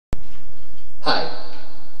Hi.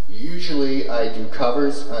 Usually I do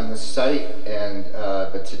covers on this site,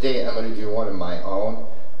 but today I'm going to do one of my own,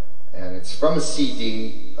 and it's from a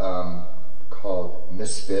CD called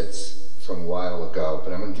Misfits from a while ago,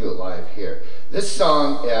 but I'm going to do it live here. This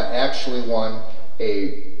song actually won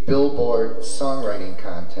a Billboard Songwriting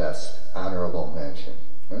Contest honorable mention.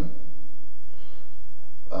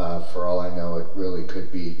 For all I know, it really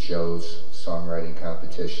could be Joe's songwriting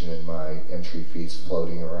competition and my entry fees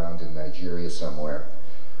floating around in Nigeria somewhere.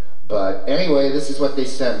 But anyway, this is what they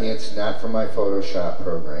sent me. It's not from my Photoshop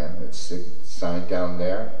program. It's signed down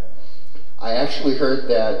there. I actually heard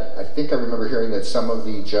that, I think I remember hearing that some of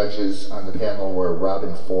the judges on the panel were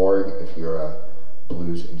Robben Ford, if you're a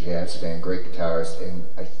blues and jazz fan, great guitarist, and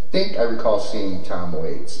I think I recall seeing Tom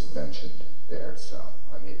Waits mentioned there, so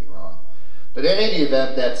I may be wrong. But in any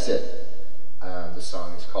event, that's it. The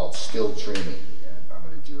song is called Still Dreaming, and I'm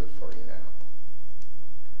going to do it for you now.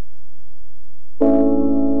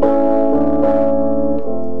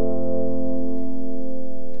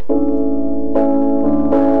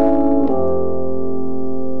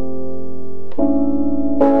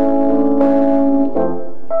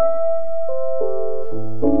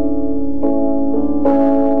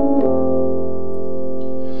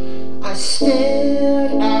 I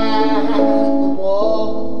stared at the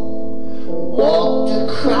wall, walked a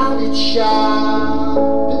crowded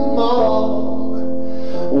shopping mall,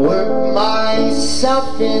 worked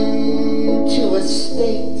myself into a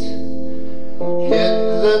state,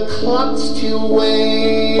 hit the clocks till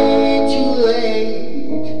way too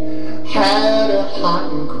late, had a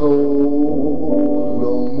hot and cold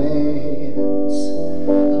romance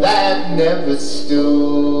that never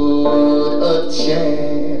stood a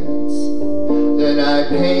chance. Then I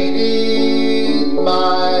painted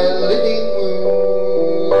my living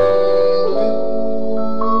room blue.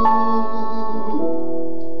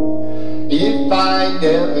 If I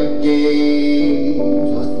never gave a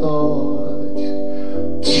thought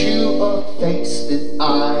to a face that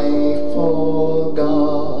I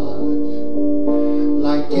forgot,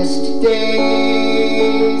 like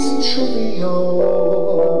yesterday's trivial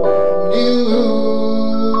news,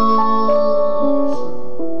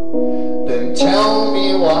 tell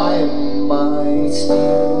me, why am I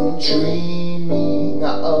still dreaming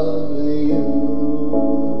of you?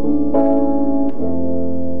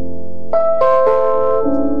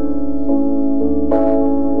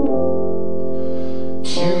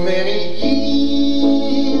 Too many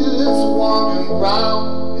years wandering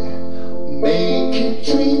round, making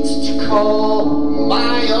dreams to call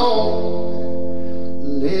my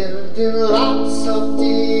own, lived in lots of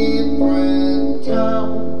different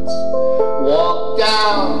towns, walked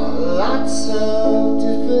down lots of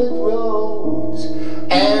different roads,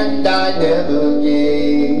 and I never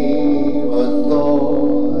gave a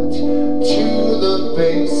thought to the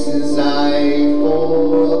faces I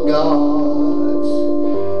forgot,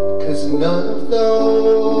 'cause none of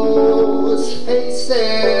those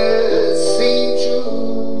faces seem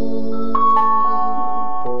true.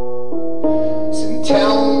 So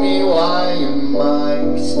tell me, why am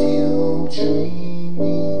I still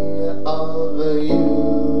dreaming of you?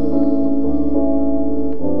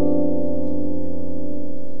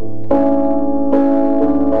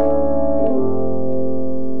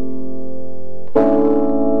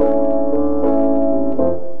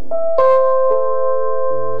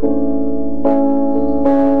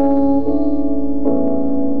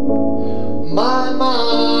 My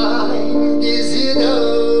mind is in a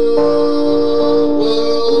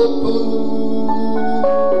whirlpool,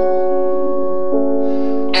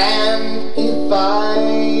 and if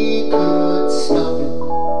I could stop it,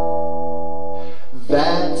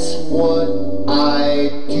 that's what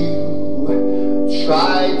I'd do.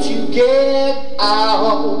 Try to get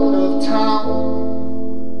out of town,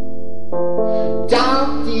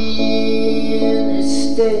 down the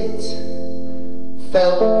interstate.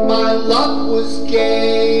 Felt my luck was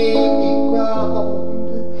gaining ground,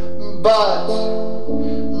 but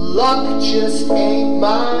luck just ain't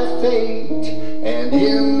my fate. And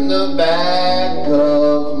in the back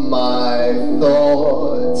of my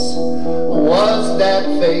thoughts was that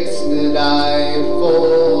face that I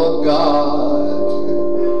forgot.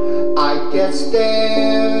 I guess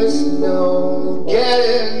there's no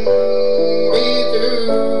getting me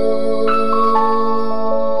through.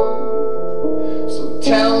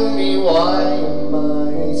 Tell me, why am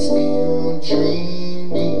I still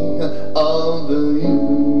dreaming of you?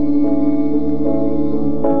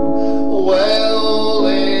 Well,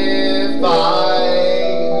 if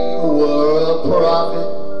I were a prophet,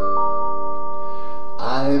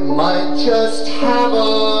 I might just have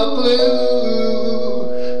a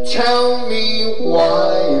clue Tell me,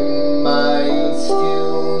 why am I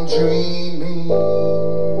still dreaming?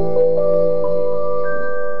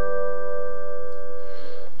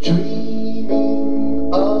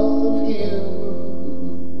 Dreaming of you,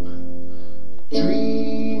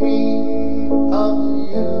 dreaming of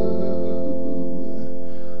you,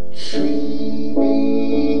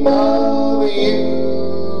 dreaming of you.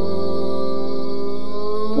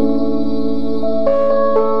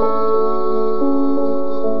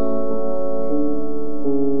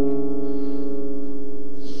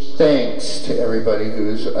 Thanks to everybody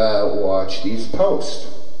who's watched these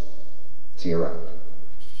posts. See you around.